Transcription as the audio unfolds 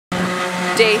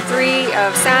day 3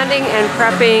 of sanding and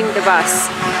prepping the bus.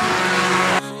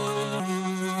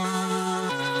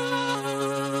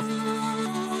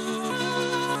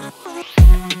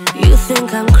 You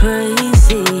think I'm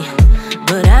crazy,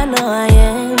 but I know I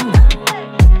am.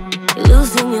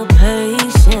 Losing your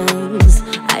patience,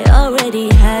 I already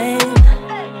have.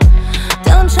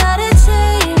 Don't try to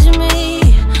change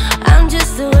me, I'm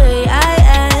just the way I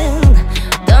am.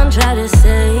 Don't try to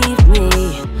save me,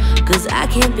 cause I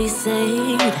can't be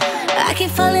saved. I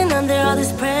keep falling under all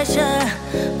this pressure,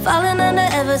 falling under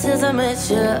ever since I met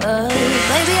you.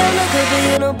 Maybe I'm not good, but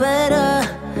you know better,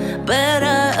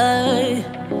 better.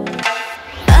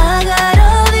 I got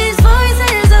all these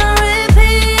voices on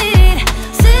repeat,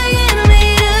 singing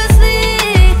me to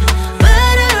sleep.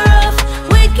 Better off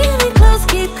waking me close,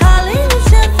 keep calling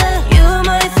each other. You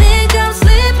might think I'm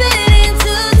slipping in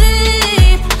too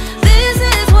deep. This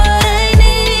is what I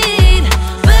need.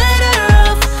 Better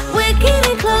off waking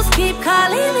me close, keep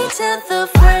calling each other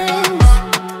friends.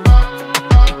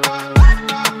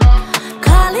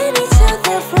 Calling each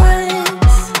other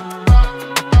friends.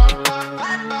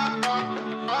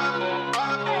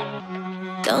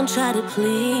 Don't try to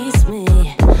please me,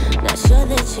 not sure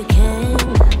that you can.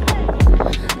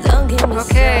 Don't get me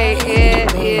Okay,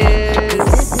 it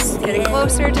is getting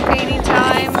closer to painting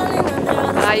time.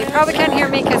 You probably can't hear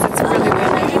me because it's really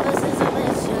windy.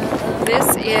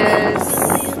 This is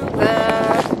the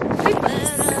Pig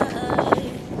Bus.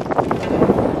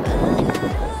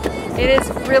 It is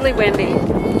really windy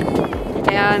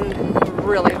and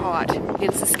really hot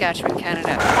in Saskatchewan,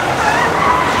 Canada.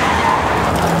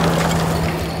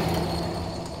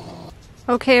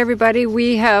 Okay everybody,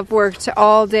 we have worked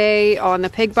all day on the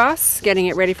Pig Bus, getting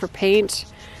it ready for paint.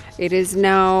 It is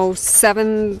now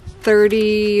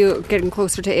 7:30, getting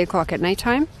closer to 8 o'clock at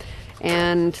nighttime.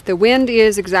 And the wind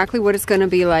is exactly what it's going to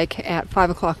be like at 5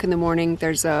 o'clock in the morning.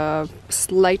 There's a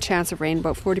slight chance of rain,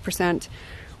 about 40%.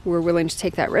 We're willing to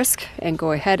take that risk and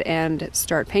go ahead and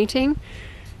start painting.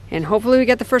 And hopefully we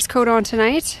get the first coat on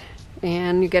tonight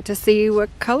and you get to see what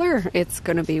color it's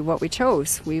going to be, what we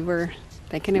chose. We were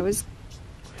thinking it was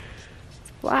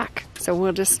black, so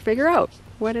we'll just figure out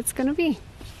what it's gonna be.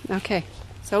 Okay,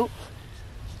 so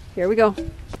here we go.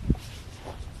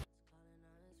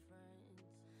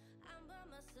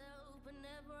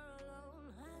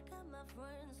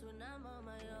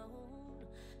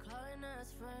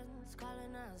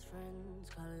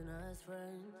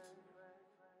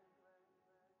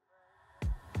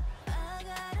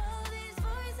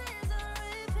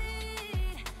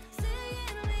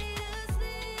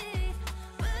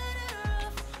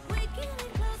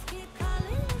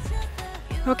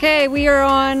 Okay, we are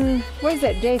on, what is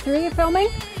it, day 3 of filming?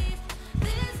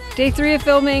 Day 3 of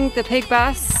filming the Pig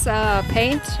Bus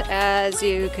paint. As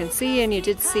you can see, and you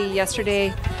did see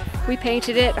yesterday, we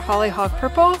painted it hollyhock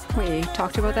purple. We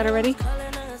talked about that already.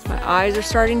 My eyes are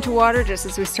starting to water just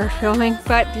as we start filming,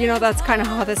 but you know, that's kind of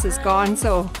how this has gone,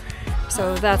 so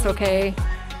that's okay.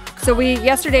 So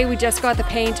yesterday we just got the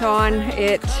paint on.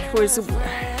 It was,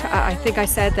 I think I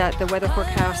said that the weather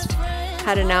forecast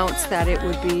had announced that it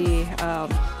would be,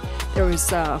 there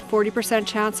was a 40%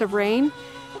 chance of rain,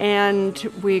 and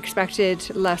we expected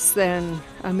less than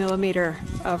a millimeter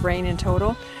of rain in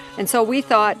total. And so we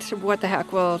thought, what the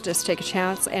heck, we'll just take a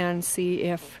chance and see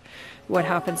if what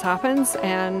happens happens.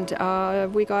 And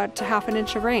we got half an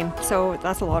inch of rain, so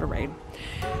that's a lot of rain.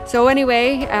 So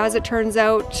anyway, as it turns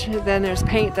out, then there's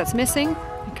paint that's missing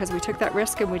because we took that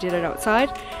risk and we did it outside.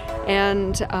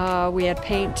 And we had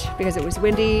paint because it was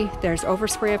windy. There's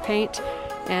overspray of paint.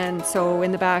 And so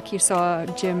in the back you saw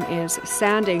Jim is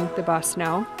sanding the bus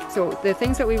now. So the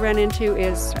things that we ran into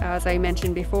is, as I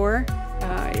mentioned before,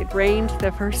 it rained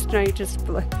the first night, just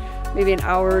maybe an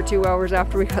hour or 2 hours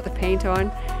after we got the paint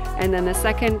on. And then the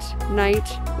second night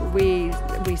we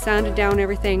sanded down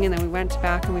everything, and then we went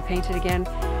back and we painted again.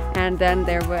 And then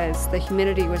the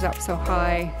humidity was up so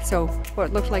high, so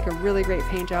what looked like a really great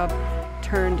paint job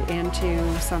turned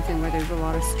into something where there's a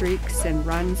lot of streaks and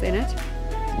runs in it.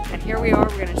 And here we are,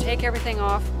 we're going to take everything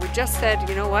off. We just said,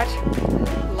 you know what,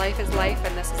 life is life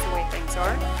and this is the way things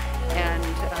are, and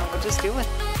we'll just do it.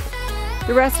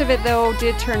 The rest of it though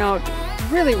did turn out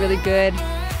really, really good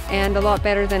and a lot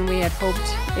better than we had hoped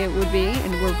it would be,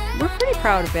 and we're pretty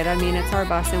proud of it. I mean, it's our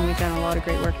bus and we've done a lot of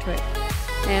great work to it.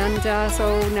 And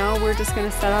so now we're just going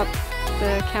to set up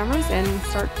the cameras and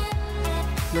start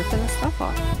ripping the stuff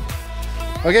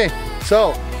off. Okay,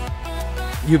 so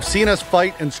you've seen us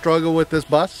fight and struggle with this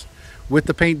bus, with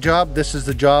the paint job. This is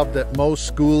the job that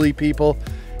most schooly people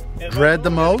dread the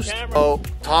most. So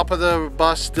top of the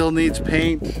bus still needs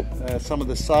paint. Some of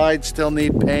the sides still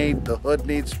need paint. The hood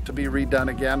needs to be redone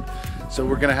again. So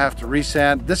we're gonna have to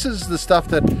resand. This is the stuff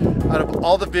that, out of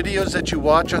all the videos that you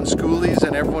watch on schoolies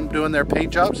and everyone doing their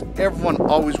paint jobs, everyone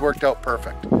always worked out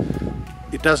perfect.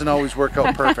 It doesn't always work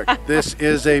out perfect. This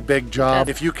is a big job.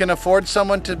 If you can afford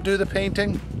someone to do the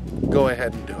painting, go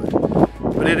ahead and do it.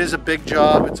 But it is a big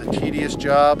job, it's a tedious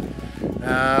job.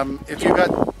 If you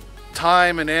got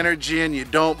time and energy and you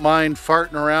don't mind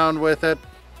farting around with it,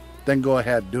 then go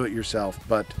ahead, do it yourself.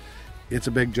 But it's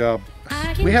a big job.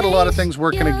 We had a lot of things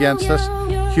working against us.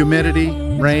 Humidity,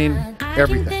 rain,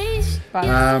 everything.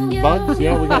 Bugs,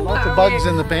 yeah, we got lots of bugs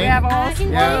in the paint. We have all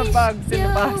sorts of bugs in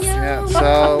the bus. Yeah,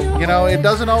 so, you know, it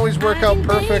doesn't always work out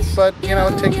perfect, but, you know,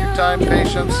 take your time,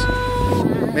 patience.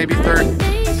 Maybe third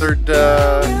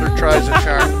try's a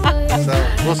charm. So,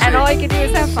 we'll see. And all you can do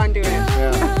is have fun doing it.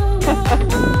 Yeah.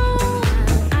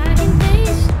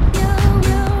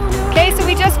 Okay, so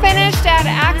we just finished at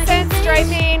Accent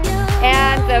Striping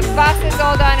and the bus is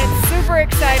all done. It's super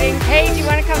exciting. Paige, you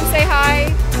want to come say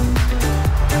hi?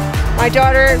 My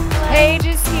daughter Paige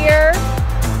is here.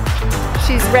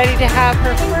 She's ready to have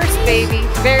her first baby.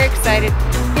 Very excited.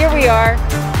 Here we are.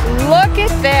 Look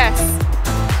at this.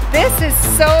 This is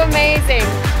so amazing.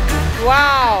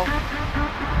 Wow.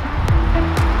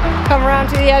 Come around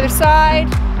to the other side.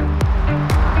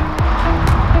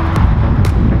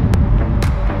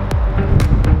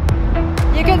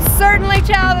 You can certainly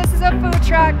tell this is a food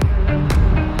truck.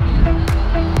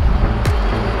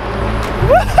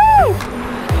 Woohoo!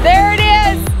 There it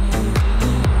is.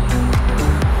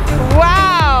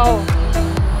 Wow.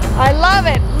 I love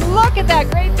it. Look at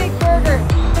that great big burger.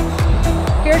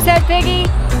 Here's Head Piggy.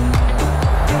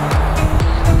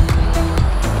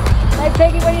 Hey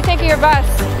Piggy, what do you think of your bus?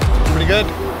 Pretty good.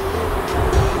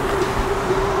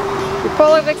 You're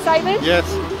full of excitement? Yes.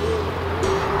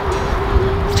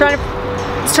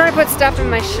 It's trying to put stuff in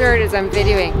my shirt as I'm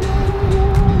videoing.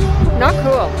 Not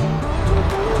cool.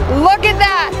 Look at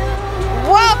that!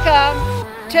 Welcome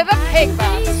to the Pig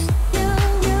Bus.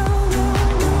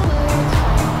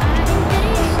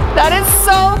 That is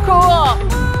so cool.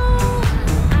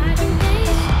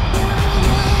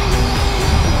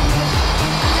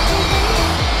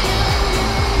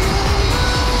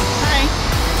 Hi.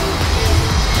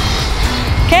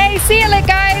 Okay, see you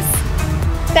guys.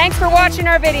 Thanks for watching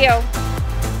our video.